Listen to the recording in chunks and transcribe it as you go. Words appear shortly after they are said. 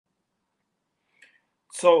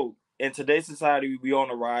So in today's society, we on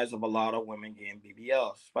the rise of a lot of women getting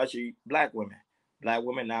BBLs, especially black women. Black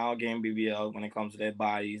women now are getting BBLs when it comes to their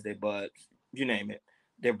bodies, their butts, you name it,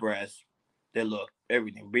 their breasts, their look,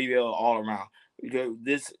 everything. BBL all around.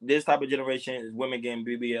 This type of generation is women getting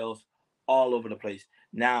BBLs all over the place.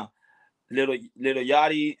 Now, little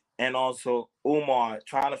Yachty and also Umar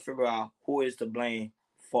trying to figure out who is to blame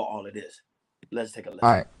for all of this. Let's take a All listen.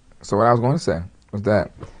 right. So what I was going to say was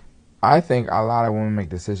that I think a lot of women make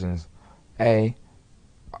decisions, A,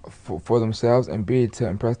 for themselves, and B, to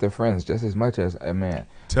impress their friends just as much as a man.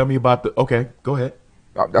 Tell me about the. Okay, go ahead.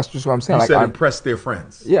 That's just what I'm saying. You Like, said impress their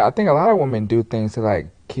friends. yeah, I think a lot of women do things to like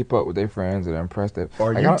keep up with their friends and impress them.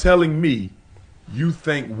 Are Like, you telling me you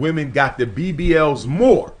think women got the BBLs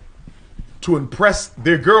more to impress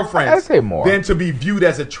their I girlfriends didn't say more. than to be viewed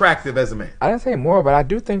as attractive as a man? I didn't say more, but I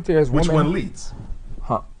do think there's Which women. one leads?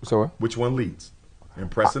 Huh? So what? Which one leads?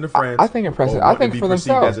 Impressing the friends. I think impressive. Or I wanting think to be for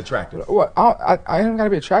perceived themselves. as attractive. What? I don't gotta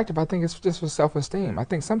be attractive. I think it's just for self-esteem. I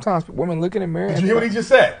think sometimes women look in the mirror. Did you hear what he just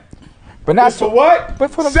said? But not It's for what? But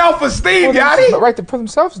for self-esteem, for Yachty. Right, for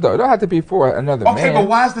themselves though. It don't have to be for another man. Okay, but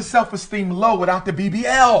why is the self-esteem low without the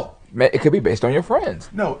BBL? It could be based on your friends.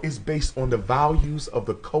 No, it's based on the values of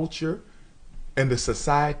the culture and the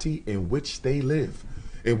society in which they live.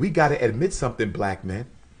 And we got to admit something, black men.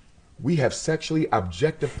 We have sexually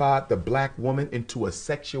objectified the black woman into a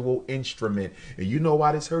sexual instrument. And you know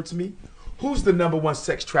why this hurts me? Who's the #1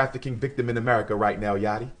 sex trafficking victim in America right now,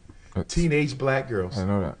 Yachty? Teenage black girls. I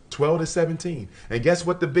know that. 12 to 17. And guess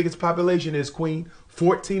what the biggest population is, Queen?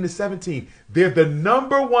 14 to 17. They're the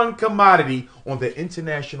 #1 commodity on the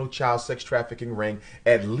international child sex trafficking ring,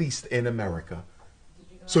 at least in America.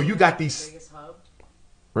 So you got these.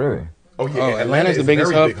 Really? Oh yeah, Oh, Atlanta's the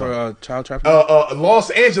biggest hub for child trafficking.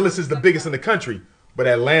 Los Angeles is the biggest in the country, but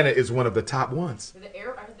Atlanta is one of the top ones. I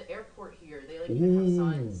heard the airport here. They like even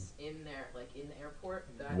have signs in there, like in the airport.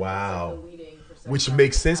 That Wow. Like the leading for sex Which trafficking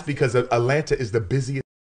makes sense trafficking. because Atlanta is the busiest.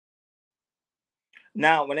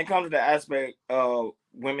 Now, when it comes to the aspect of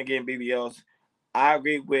women getting BBLs, I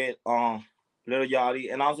agree with Lil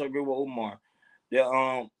Yachty and I also agree with Umar.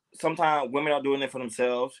 That sometimes women are doing it for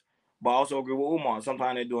themselves, but I also agree with Umar.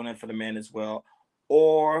 Sometimes they're doing it for the men as well,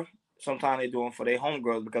 or sometimes they're doing it for their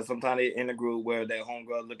homegirls because sometimes they're in a group where their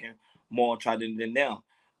homegirl looking more attractive than them.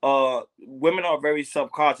 Women are very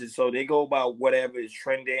subconscious, so they go by whatever is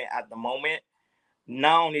trending at the moment.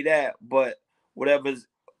 Not only that, but whatever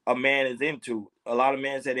a man is into. A lot of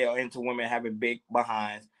men say they are into women having big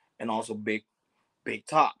behinds and also big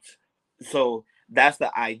tops. So that's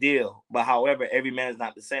the ideal. But however, every man is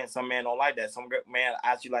not the same. Some men don't like that. Some men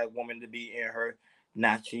actually like women to be in her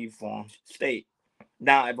naturally formed state.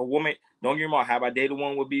 Now, if a woman, don't get me wrong, have I dated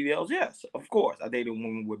one with BBLs? Yes, of course. I dated a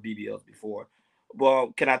woman with BBLs before.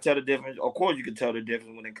 Well, can I tell the difference? Of course, you can tell the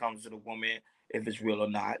difference when it comes to the woman, if it's real or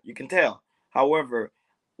not. You can tell. However,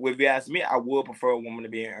 if you ask me, I would prefer a woman to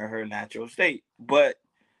be in her natural state. But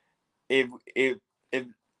if if if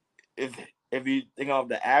if if you think of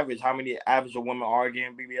the average, how many average of women are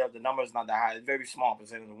getting BBL, the number is not that high. It's a very small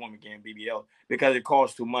percentage of women getting BBL because it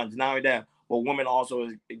costs too much. Not only that, but women also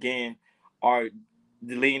again are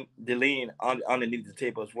deleting underneath the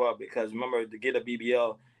table as well. Because remember, to get a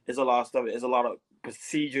BBL, it's a lot of stuff. It's a lot of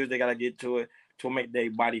procedures they gotta get to it to make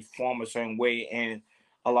their body form a certain way, and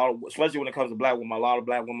a lot of, especially when it comes to black women, a lot of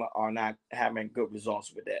black women are not having good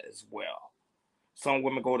results with that as well. Some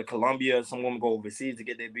women go to Colombia, some women go overseas to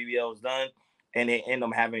get their BBLs done, and they end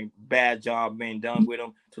up having bad job being done with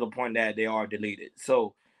them to the point that they are deleted.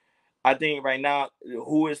 So I think right now,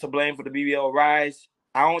 who is to blame for the BBL rise?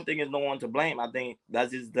 I don't think it's no one to blame. I think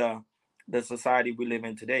that's just the society we live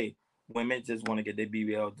in today. Women just want to get their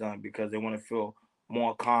BBL done because they want to feel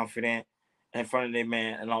more confident in front of their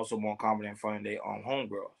man and also more confident in front of their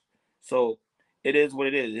homegirls. So it is what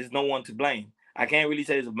it is. There's no one to blame. I can't really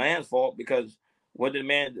say it's a man's fault because what did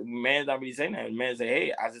the man's not really saying that. The man say,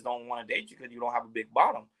 hey, I just don't want to date you because you don't have a big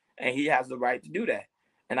bottom. And he has the right to do that.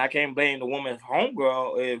 And I can't blame the woman's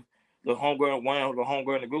homegirl if the homegirl, one of the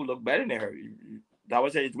homegirl in the group look better than her. I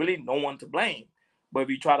would say it's really no one to blame. But if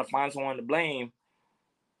you try to find someone to blame,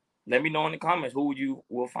 let me know in the comments who you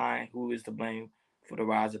will find who is to blame for the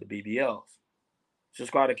rise of the BBLs.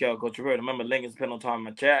 Subscribe to Kel Coach Red. Remember, link is pinned on top of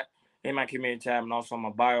my chat, in my community tab, and also on my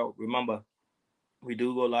bio. Remember, we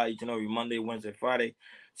do go live each and every Monday, Wednesday, Friday,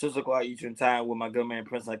 6 o'clock Eastern Time with my good man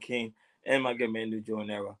Prince Hakeem and my good man New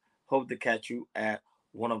Jordan. Hope to catch you at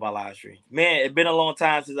one of our live streams. Man, it's been a long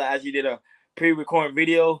time since I actually did a pre-recorded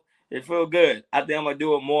video. It feels good. I think I'm going to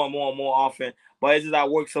do it more and more and more often. But it's just I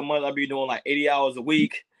work so much. I be doing like 80 hours a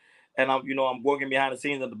week. and I'm working behind the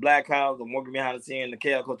scenes of the Black House. I'm working behind the scenes of the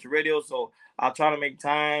KL Culture Radio. So I'll try to make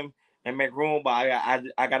time and make room, but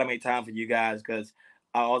I gotta make time for you guys because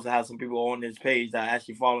I also have some people on this page that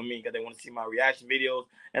actually follow me because they want to see my reaction videos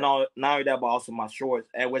and all. Not only that, but also my shorts,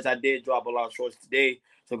 and which I did drop a lot of shorts today.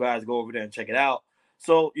 So guys, go over there and check it out.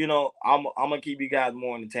 So I'm gonna keep you guys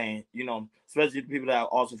more entertained. Especially the people that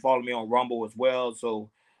also follow me on Rumble as well. So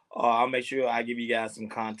I'll make sure I give you guys some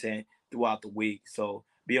content throughout the week. So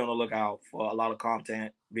be on the lookout for a lot of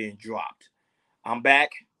content being dropped. I'm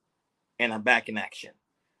back, and I'm back in action.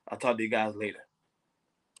 I'll talk to you guys later.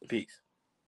 Peace.